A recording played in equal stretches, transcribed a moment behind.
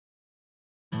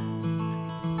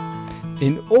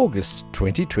In August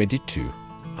 2022,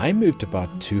 I moved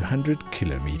about 200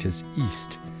 kilometers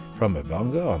east from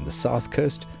Avonga on the south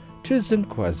coast to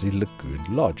Zinkwazi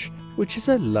Lagoon Lodge, which is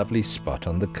a lovely spot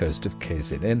on the coast of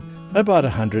KZN, about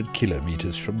 100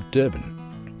 kilometers from Durban.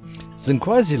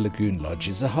 Zinkwazi Lagoon Lodge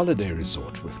is a holiday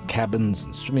resort with cabins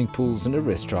and swimming pools and a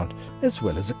restaurant, as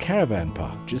well as a caravan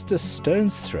park just a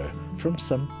stone's throw from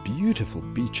some beautiful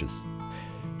beaches.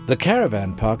 The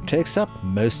caravan park takes up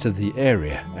most of the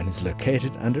area and is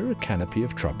located under a canopy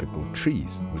of tropical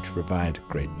trees, which provide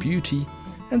great beauty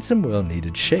and some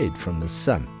well-needed shade from the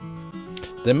sun.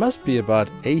 There must be about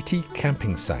 80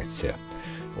 camping sites here,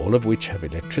 all of which have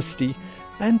electricity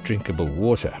and drinkable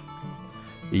water.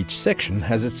 Each section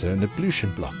has its own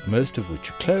ablution block, most of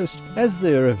which are closed, as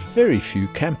there are very few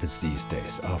campers these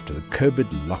days after the COVID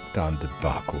lockdown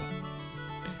debacle.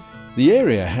 The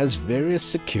area has various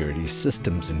security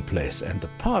systems in place, and the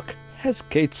park has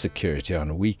gate security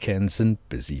on weekends and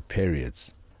busy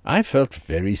periods. I felt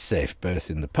very safe both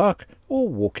in the park or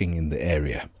walking in the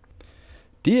area.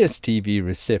 DSTV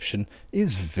reception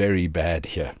is very bad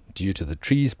here due to the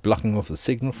trees blocking off the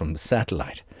signal from the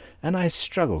satellite, and I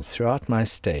struggled throughout my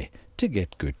stay to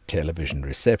get good television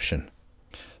reception.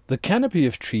 The canopy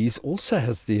of trees also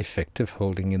has the effect of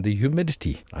holding in the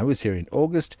humidity. I was here in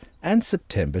August and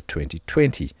September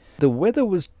 2020. The weather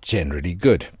was generally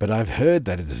good, but I've heard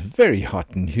that it's very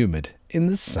hot and humid in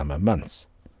the summer months.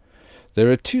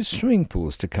 There are 2 swimming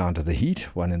pools to counter the heat,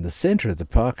 one in the center of the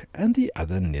park and the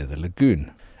other near the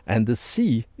lagoon, and the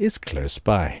sea is close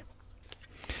by.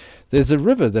 There's a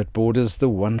river that borders the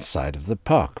one side of the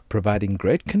park, providing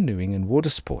great canoeing and water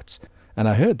sports, and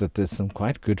I heard that there's some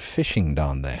quite good fishing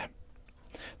down there.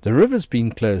 The river's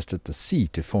been closed at the sea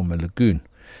to form a lagoon.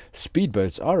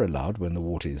 Speedboats are allowed when the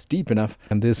water is deep enough,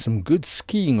 and there's some good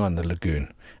skiing on the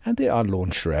lagoon, and there are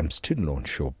launch ramps to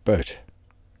launch your boat.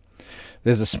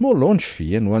 There's a small launch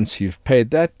fee, and once you've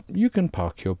paid that, you can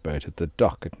park your boat at the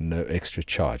dock at no extra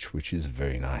charge, which is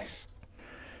very nice.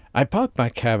 I parked my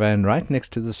caravan right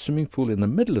next to the swimming pool in the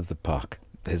middle of the park.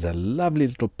 There's a lovely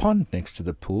little pond next to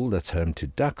the pool that's home to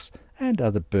ducks and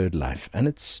other bird life, and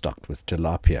it's stocked with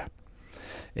tilapia.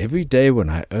 Every day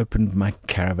when I opened my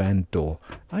caravan door,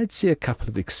 I'd see a couple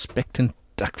of expectant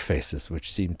duck faces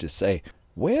which seemed to say,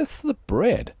 "Where's the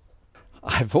bread?"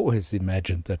 I've always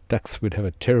imagined that ducks would have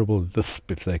a terrible lisp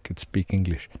if they could speak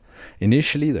English.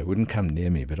 Initially they wouldn't come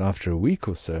near me, but after a week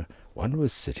or so, one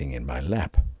was sitting in my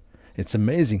lap. It's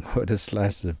amazing what a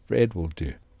slice of bread will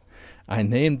do. I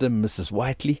named them Mrs.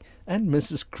 Whiteley and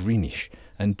Mrs. Greenish,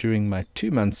 and during my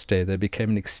 2-month stay they became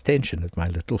an extension of my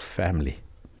little family.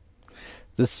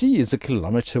 The sea is a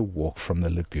kilometer walk from the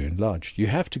lagoon lodge. You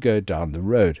have to go down the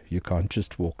road. You can't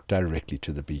just walk directly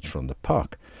to the beach from the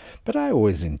park. But I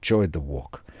always enjoyed the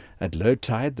walk. At low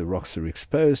tide the rocks are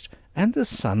exposed, and the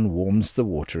sun warms the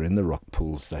water in the rock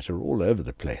pools that are all over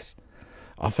the place.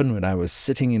 Often when I was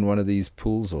sitting in one of these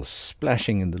pools or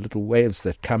splashing in the little waves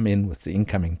that come in with the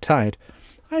incoming tide,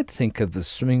 I'd think of the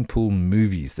swimming pool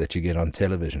movies that you get on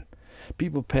television.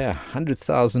 People pay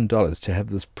 $100,000 to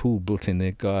have this pool built in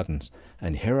their gardens,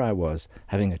 and here I was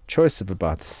having a choice of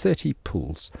about 30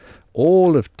 pools,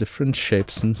 all of different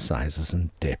shapes and sizes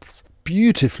and depths,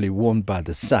 beautifully warmed by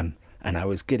the sun, and I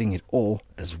was getting it all,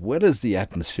 as well as the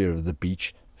atmosphere of the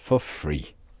beach, for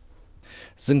free.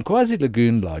 Zinkwazi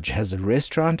Lagoon Lodge has a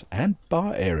restaurant and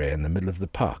bar area in the middle of the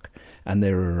park, and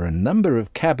there are a number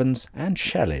of cabins and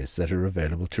chalets that are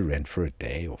available to rent for a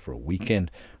day or for a weekend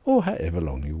or however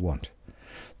long you want.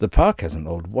 The park has an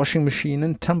old washing machine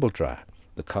and tumble dryer.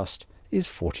 The cost is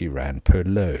 40 Rand per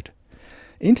load.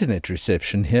 Internet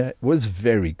reception here was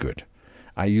very good.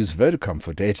 I use Vodacom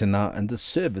for data now, and the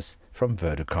service from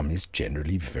Vodacom is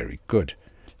generally very good.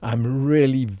 I'm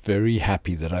really very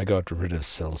happy that I got rid of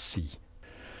Cell C.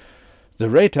 The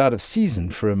rate out of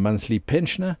season for a monthly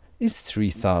pensioner is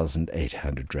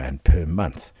 3,800 Rand per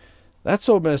month. That's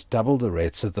almost double the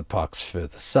rates of the parks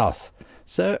further south.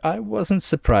 So I wasn't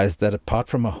surprised that apart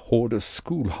from a horde of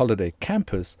school holiday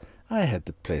campers, I had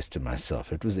the place to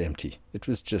myself. It was empty. It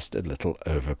was just a little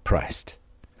overpriced.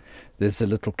 There's a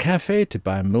little cafe to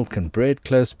buy milk and bread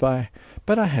close by,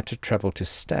 but I had to travel to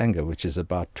Stanger, which is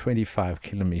about 25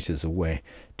 kilometers away,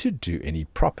 to do any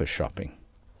proper shopping.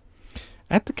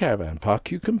 At the caravan park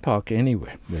you can park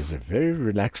anywhere. There's a very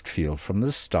relaxed feel from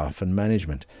the staff and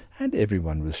management, and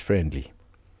everyone was friendly.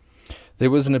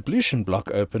 There was an ablution block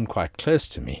open quite close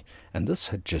to me, and this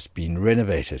had just been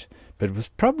renovated, but it was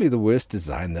probably the worst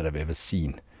design that I've ever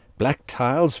seen. Black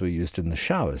tiles were used in the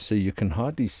showers, so you can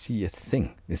hardly see a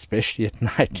thing, especially at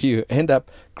night. You end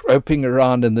up groping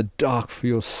around in the dark for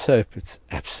your soap. It's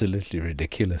absolutely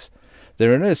ridiculous.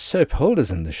 There are no soap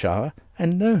holders in the shower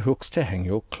and no hooks to hang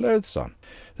your clothes on.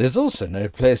 There's also no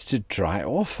place to dry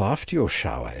off after your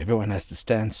shower. Everyone has to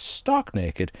stand stark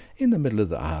naked in the middle of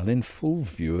the aisle in full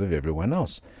view of everyone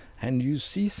else, and you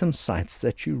see some sights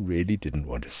that you really didn't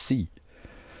want to see.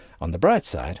 On the bright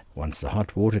side, once the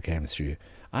hot water came through,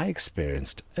 I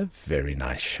experienced a very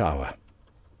nice shower.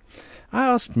 I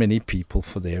asked many people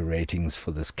for their ratings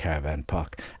for this caravan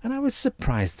park, and I was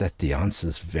surprised that the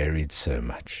answers varied so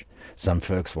much. Some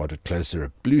folks wanted closer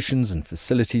ablutions and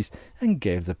facilities and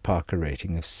gave the park a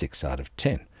rating of 6 out of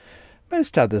 10.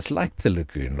 Most others liked the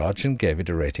Lagoon Lodge and gave it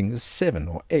a rating of 7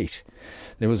 or 8.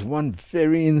 There was one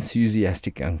very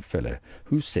enthusiastic young fellow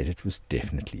who said it was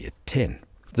definitely a 10.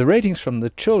 The ratings from the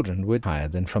children were higher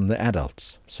than from the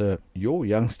adults, so your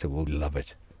youngster will love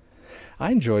it.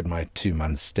 I enjoyed my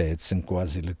 2-month stay at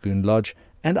Zinkwazi Lagoon Lodge,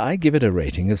 and I give it a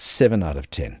rating of 7 out of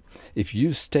 10. If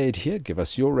you've stayed here, give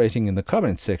us your rating in the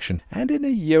comments section, and in a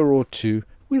year or two,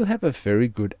 we'll have a very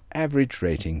good average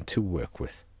rating to work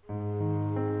with.